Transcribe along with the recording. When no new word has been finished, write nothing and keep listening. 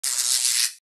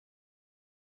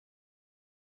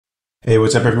Hey,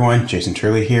 what's up everyone? Jason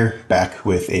Turley here, back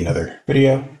with another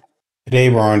video.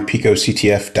 Today we're on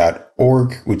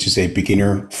picoCTF.org, which is a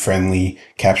beginner-friendly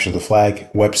capture the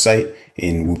flag website,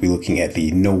 and we'll be looking at the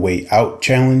No Way Out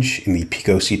challenge in the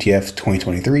picoCTF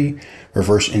 2023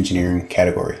 reverse engineering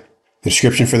category. The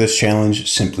description for this challenge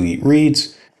simply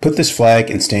reads, put this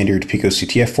flag in standard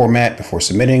picoCTF format before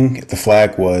submitting. The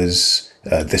flag was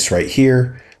this right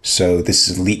here. So this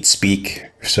is elite speak.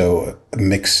 So a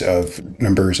mix of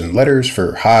numbers and letters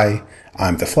for hi,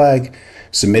 I'm the flag.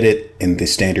 Submit it in the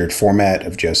standard format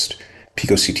of just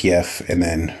picoCTF and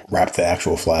then wrap the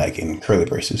actual flag in curly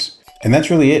braces. And that's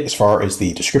really it as far as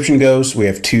the description goes. We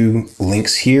have two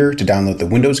links here to download the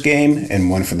Windows game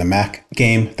and one for the Mac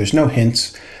game. There's no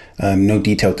hints, no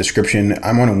detailed description.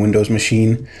 I'm on a Windows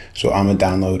machine, so I'm gonna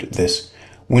download this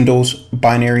Windows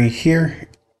binary here.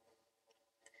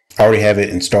 I already have it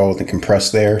installed and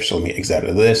compressed there, so let me exit out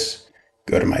of this,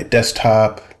 go to my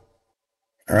desktop.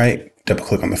 All right, double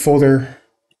click on the folder.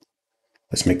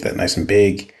 Let's make that nice and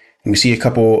big. And we see a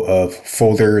couple of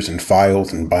folders and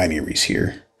files and binaries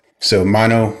here. So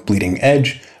Mono Bleeding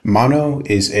Edge. Mono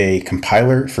is a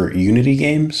compiler for Unity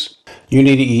games.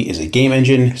 Unity is a game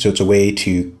engine, so it's a way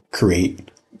to create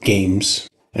games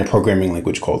in a programming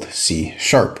language called C#.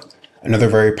 Another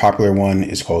very popular one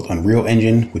is called Unreal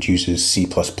Engine, which uses C++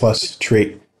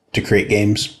 to create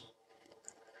games.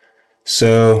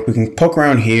 So we can poke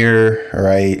around here, all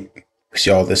right? We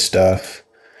see all this stuff,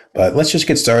 but let's just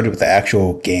get started with the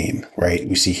actual game, right?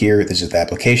 We see here, this is the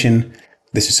application.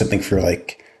 This is something for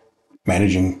like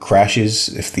managing crashes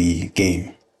if the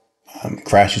game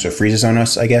crashes or freezes on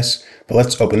us, I guess. But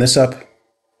let's open this up.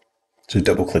 So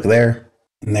double click there,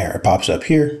 and there it pops up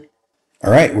here. All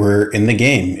right, we're in the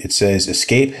game. It says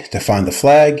escape to find the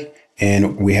flag,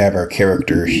 and we have our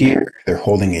character here. They're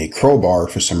holding a crowbar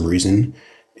for some reason,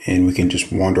 and we can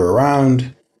just wander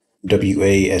around.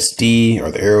 WASD are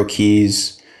the arrow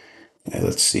keys.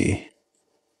 Let's see.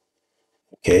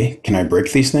 Okay, can I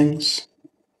break these things?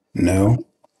 No.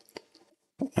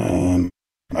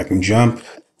 I can jump.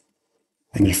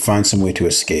 I need to find some way to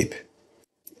escape.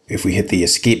 If we hit the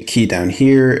escape key down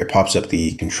here, it pops up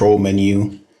the control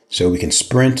menu. So we can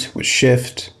sprint with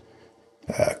shift,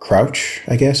 crouch,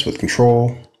 I guess, with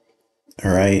control.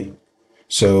 All right.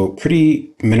 So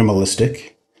pretty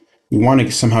minimalistic. We want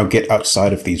to somehow get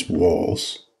outside of these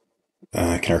walls.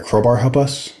 Can our crowbar help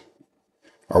us?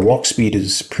 Our walk speed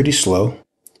is pretty slow.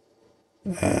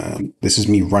 This is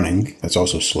me running. That's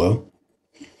also slow.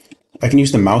 I can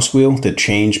use the mouse wheel to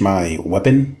change my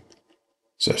weapon.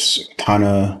 So a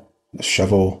katana, a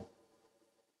shovel,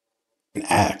 an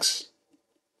axe,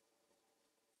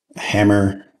 a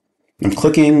hammer. I'm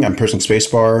clicking, I'm pressing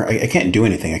spacebar. I can't do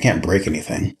anything. I can't break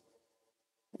anything.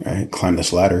 All right, climb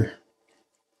this ladder.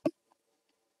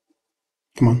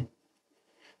 Come on.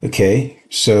 Okay,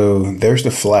 so there's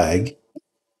the flag.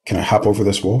 Can I hop over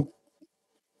this wall?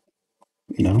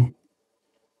 No.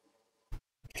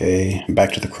 Okay, I'm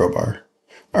back to the crowbar.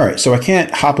 All right, so I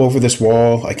can't hop over this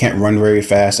wall. I can't run very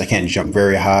fast. I can't jump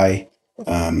very high.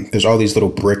 There's all these little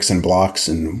bricks and blocks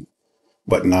and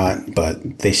whatnot,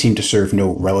 but they seem to serve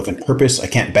no relevant purpose. I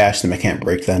can't bash them. I can't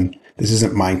break them. This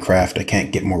isn't Minecraft. I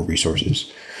can't get more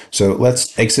resources. So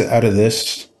let's exit out of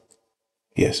this.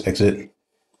 Yes, exit.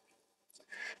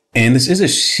 And this is a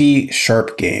C#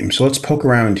 game. So let's poke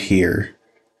around here.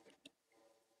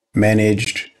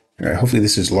 Managed. All right, hopefully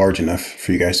this is large enough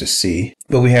for you guys to see.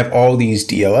 But we have all these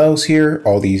DLLs here,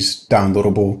 all these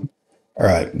downloadable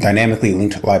dynamically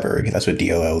linked library. That's what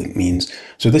DLL means.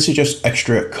 So this is just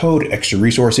extra code, extra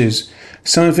resources.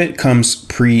 Some of it comes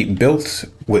pre-built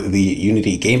with the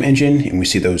Unity game engine, and we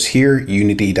see those here,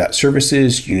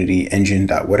 unity.services, unity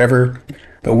engine.whatever.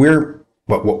 But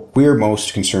what we're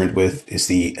most concerned with is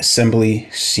the assembly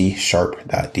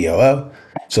C#.dll.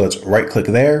 So let's right click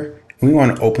there. We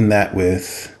want to open that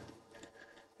with,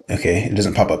 okay, it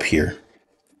doesn't pop up here.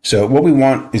 So what we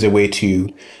want is a way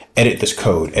to edit this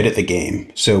code, edit the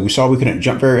game. So we saw we couldn't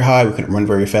jump very high, we couldn't run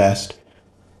very fast.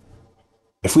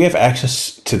 If we have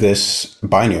access to this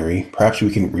binary, perhaps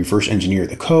we can reverse engineer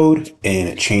the code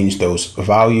and change those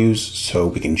values so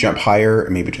we can jump higher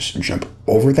and maybe just jump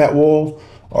over that wall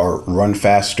or run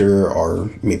faster or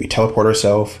maybe teleport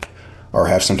ourselves or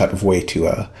have some type of way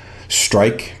to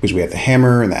strike, because we have the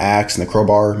hammer and the axe and the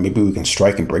crowbar. Maybe we can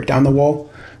strike and break down the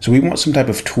wall. So we want some type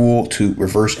of tool to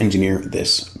reverse engineer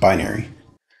this binary.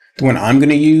 The one I'm going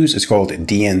to use is called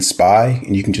dnSpy,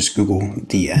 and you can just Google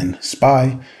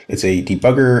dnSpy. It's a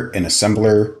debugger and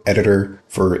assembler editor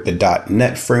for the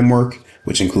 .NET framework,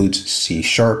 which includes C#,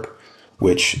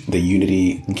 which the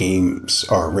Unity games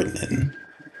are written in.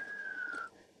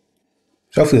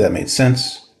 So hopefully that made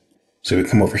sense. So we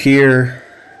come over here.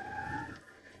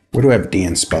 Where do I have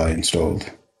dnSpy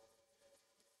installed?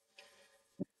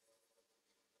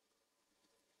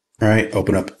 All right,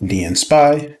 open up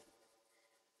dnSpy.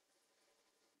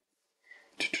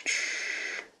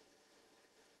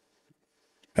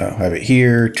 I have it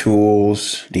here,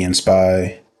 tools,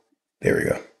 dnSpy. There we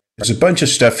go. There's a bunch of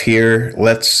stuff here.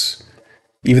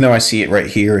 Even though I see it right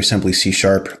here, assembly C#,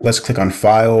 let's click on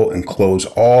File and close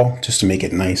all just to make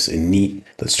it nice and neat.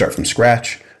 Let's start from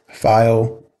scratch.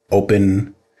 File,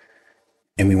 open,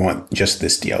 and we want just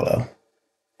this DLL.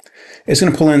 It's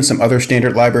going to pull in some other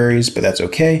standard libraries, but that's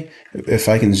okay. If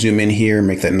I can zoom in here,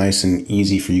 make that nice and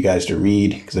easy for you guys to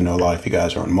read, because I know a lot of you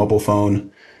guys are on mobile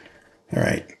phone. All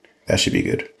right, that should be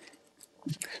good.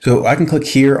 So I can click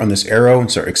here on this arrow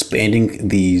and start expanding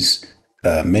these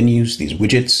menus, these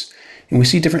widgets. And we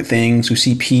see different things. We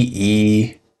see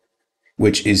PE,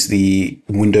 which is the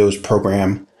Windows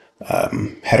program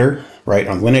header, right?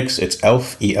 On Linux, it's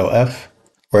ELF, ELF.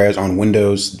 Whereas on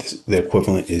Windows, the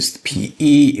equivalent is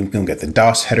PE. And we can get the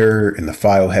DOS header and the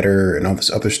file header and all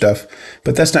this other stuff.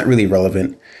 But that's not really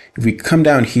relevant. If we come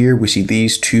down here, we see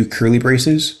these two curly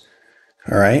braces.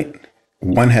 All right.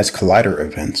 One has collider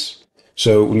events.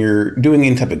 So when you're doing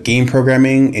any type of game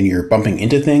programming and you're bumping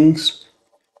into things,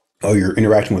 or you're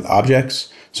interacting with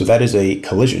objects, so that is a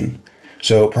collision.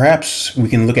 So perhaps we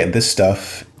can look at this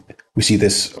stuff. We see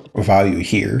this value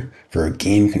here for a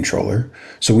game controller.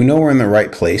 So we know we're in the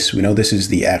right place. We know this is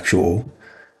the actual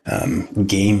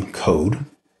game code.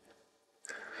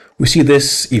 We see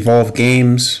this evolve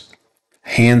games,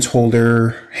 hands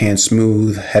holder, hand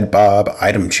smooth, head bob,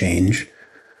 item change.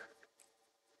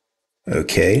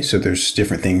 Okay, so there's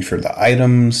different things for the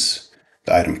items,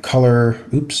 the item color,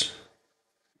 oops.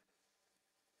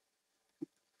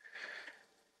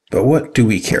 But what do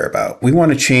we care about? We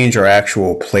want to change our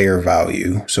actual player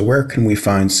value. So where can we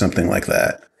find something like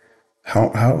that?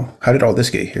 How did all this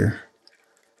get here?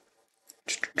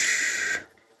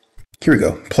 Here we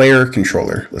go, player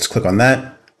controller. Let's click on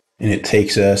that. And it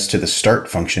takes us to the start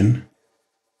function.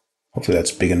 Hopefully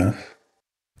that's big enough.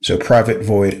 So private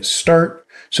void start.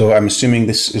 So I'm assuming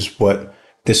this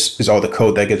is all the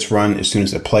code that gets run as soon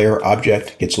as the player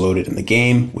object gets loaded in the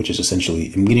game, which is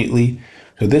essentially immediately.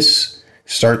 So this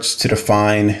starts to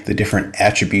define the different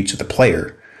attributes of the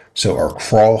player. So our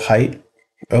crawl height,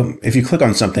 if you click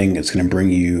on something, it's going to bring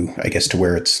you, I guess, to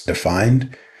where it's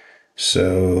defined.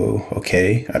 So,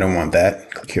 okay, I don't want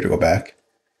that. Click here to go back.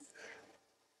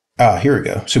 Here we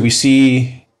go. So we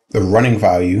see the running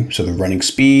value. So the running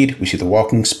speed, we see the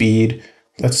walking speed.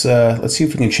 Let's see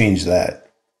if we can change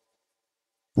that.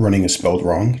 Running is spelled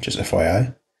wrong, just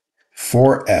FYI.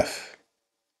 For F.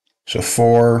 So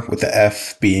 4 with the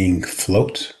F being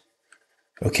float.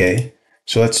 Okay,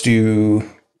 so let's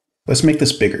make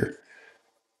this bigger.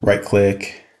 Right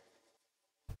click,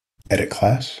 edit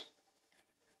class.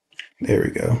 There we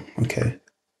go, okay.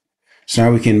 So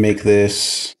now we can make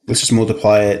this, let's just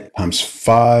multiply it times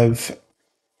 5,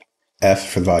 F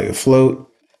for the value of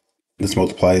float. Let's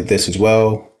multiply this as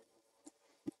well.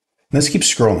 Let's keep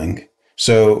scrolling.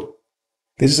 So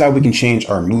this is how we can change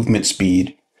our movement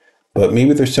speed. But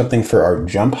maybe there's something for our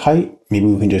jump height. Maybe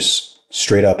we can just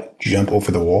straight up jump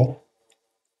over the wall.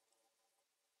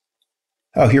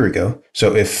 Oh, here we go.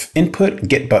 So if input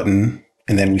get button,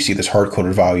 and then we see this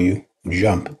hard-coded value,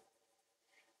 jump.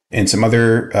 And some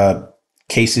other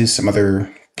cases, some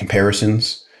other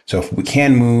comparisons. So if we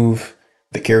can move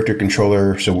the character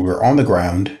controller so we're on the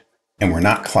ground and we're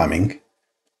not climbing,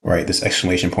 right? This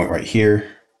exclamation point right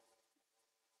here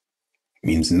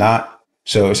means not.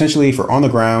 So essentially, if we're on the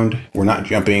ground, we're not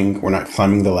jumping, we're not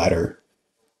climbing the ladder,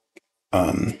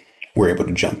 we're able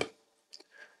to jump.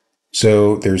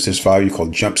 So there's this value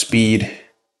called jump speed.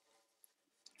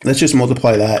 Let's just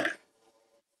multiply that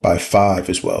by 5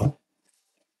 as well.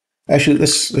 Actually,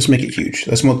 let's make it huge.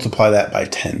 Let's multiply that by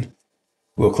 10.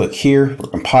 We'll click here, we'll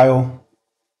compile,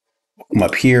 we'll come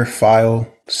up here, file,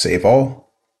 save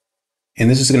all.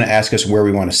 And this is going to ask us where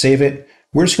we want to save it.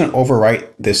 We're just going to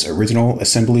overwrite this original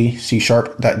assembly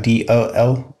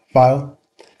C#.dll file.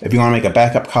 If you want to make a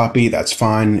backup copy, that's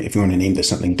fine. If you want to name this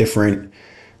something different,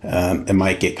 it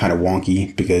might get kind of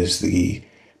wonky because the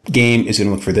game is going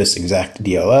to look for this exact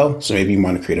DLL. So maybe you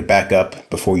want to create a backup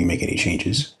before you make any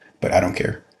changes, but I don't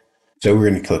care. So we're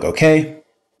going to click OK.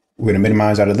 We're going to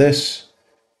minimize out of this.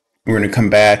 We're going to come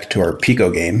back to our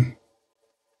Pico game.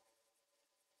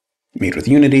 Made with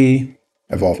Unity,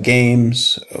 evolve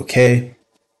games, OK.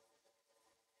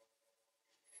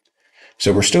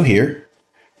 So we're still here.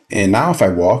 And now if I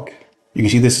walk, you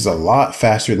can see this is a lot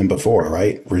faster than before,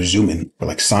 right? We're zooming. We're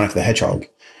like Sonic the Hedgehog.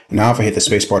 And now if I hit the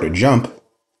spacebar to jump,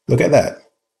 look at that.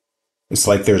 It's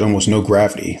like there's almost no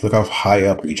gravity. Look how high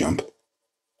up we jump.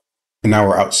 And now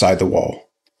we're outside the wall.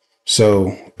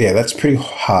 So yeah, that's pretty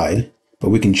high, but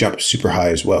we can jump super high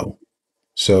as well.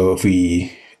 So if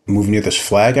we move near this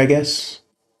flag, I guess,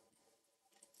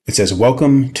 it says,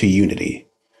 welcome to Unity.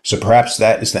 So perhaps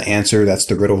that is the answer. That's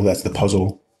the riddle. That's the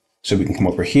puzzle. So we can come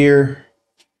over here.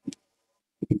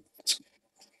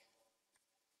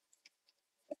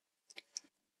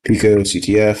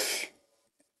 picoCTF.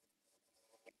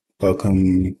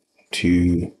 Welcome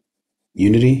to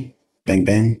Unity. Bang,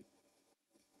 bang.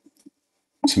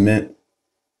 Submit.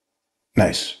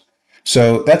 Nice.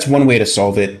 So that's one way to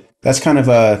solve it. That's kind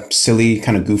of silly,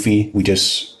 kind of goofy. We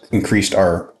just increased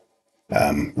our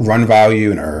run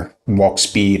value and our walk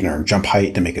speed and our jump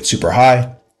height to make it super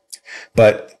high.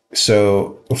 But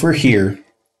so if we're here,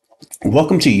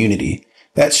 welcome to Unity,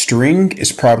 that string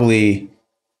is probably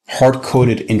hard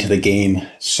coded into the game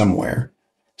somewhere.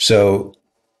 So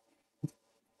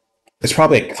it's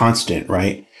probably a constant,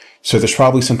 right? So there's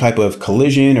probably some type of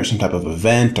collision or some type of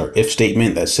event or if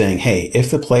statement that's saying, hey,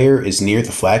 if the player is near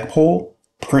the flagpole,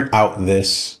 print out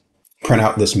this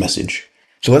message.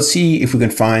 So let's see if we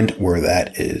can find where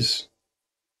that is.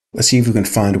 Let's see if we can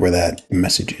find where that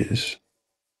message is.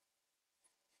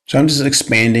 So I'm just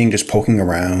expanding, just poking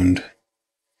around.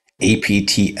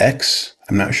 APTX,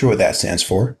 I'm not sure what that stands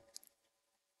for.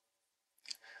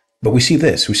 But we see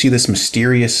this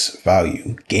mysterious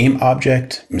value. Game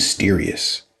object,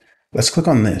 mysterious. Let's click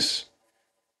on this.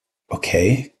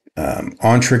 Okay,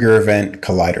 on trigger event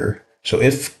collider. So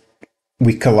if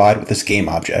we collide with this game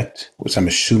object, which I'm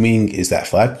assuming is that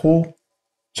flagpole.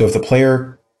 So if the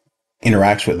player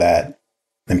interacts with that,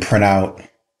 then print out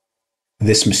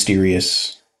this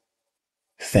mysterious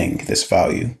thing, this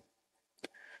value.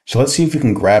 So let's see if we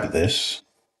can grab this.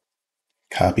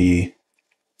 Copy.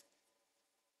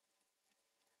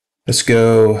 Let's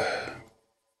go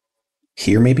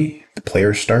here maybe, the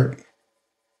player start.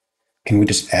 Can we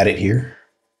just add it here?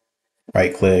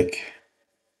 Right click,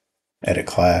 edit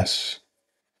class.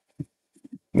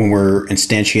 When we're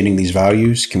instantiating these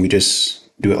values, can we just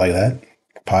do it like that?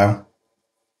 Compile.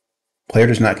 Player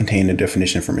does not contain a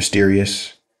definition for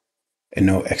mysterious and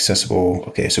no accessible.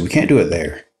 Okay, so we can't do it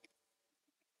there.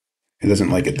 It doesn't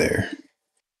like it there.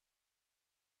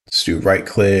 Let's do right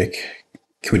click.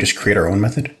 Can we just create our own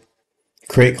method?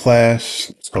 Create class.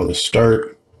 Let's call this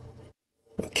start.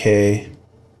 Okay.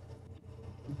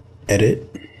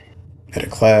 Edit.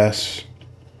 Edit class.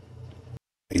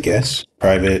 I guess.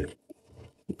 Private.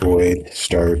 Void.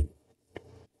 Start.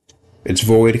 It's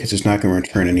void because it's not going to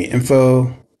return any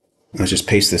info. Let's just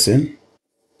paste this in.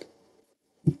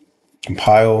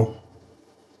 Compile.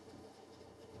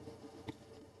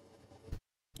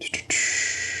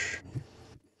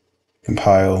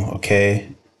 Compile. Okay.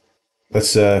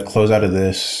 Let's close out of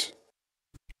this.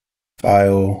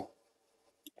 File.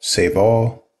 Save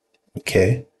all.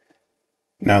 Okay.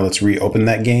 Now let's reopen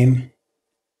that game.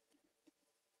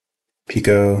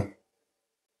 Pico.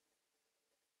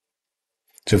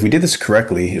 So if we did this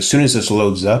correctly, as soon as this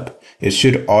loads up, it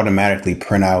should automatically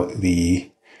print out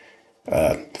the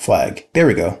flag. There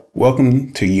we go.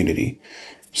 Welcome to Unity.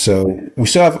 So we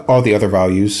still have all the other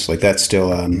values, like that's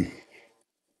still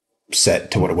set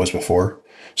to what it was before.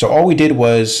 So all we did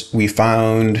was we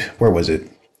found, where was it?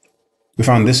 We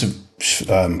found this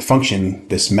function,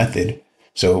 this method.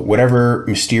 So whatever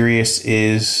mysterious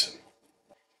is,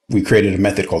 we created a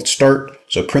method called start.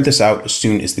 So print this out as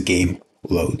soon as the game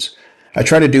loads. I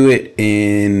try to do it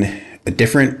in a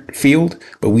different field,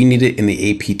 but we need it in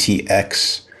the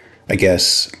APTX, I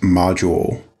guess,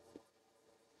 module,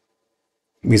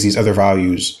 because these other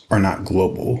values are not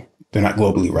global. They're not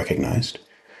globally recognized.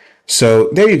 So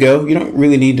there you go. You don't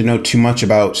really need to know too much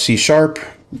about C#,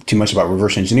 too much about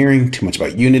reverse engineering, too much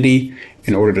about Unity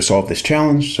in order to solve this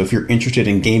challenge. So if you're interested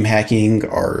in game hacking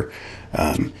or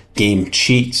game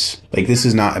cheats, like this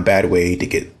is not a bad way to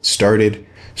get started.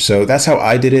 So that's how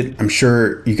I did it. I'm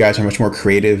sure you guys are much more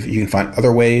creative. You can find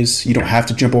other ways. You don't have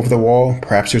to jump over the wall.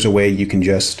 Perhaps there's a way you can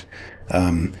just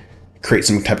create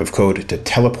some type of code to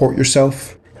teleport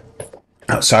yourself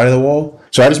outside of the wall.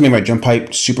 So I just made my jump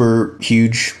height super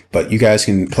huge, but you guys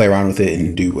can play around with it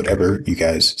and do whatever you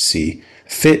guys see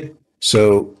fit.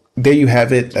 So there you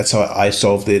have it. That's how I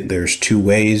solved it. There's two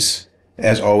ways.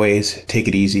 As always, take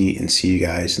it easy and see you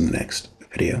guys in the next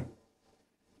video.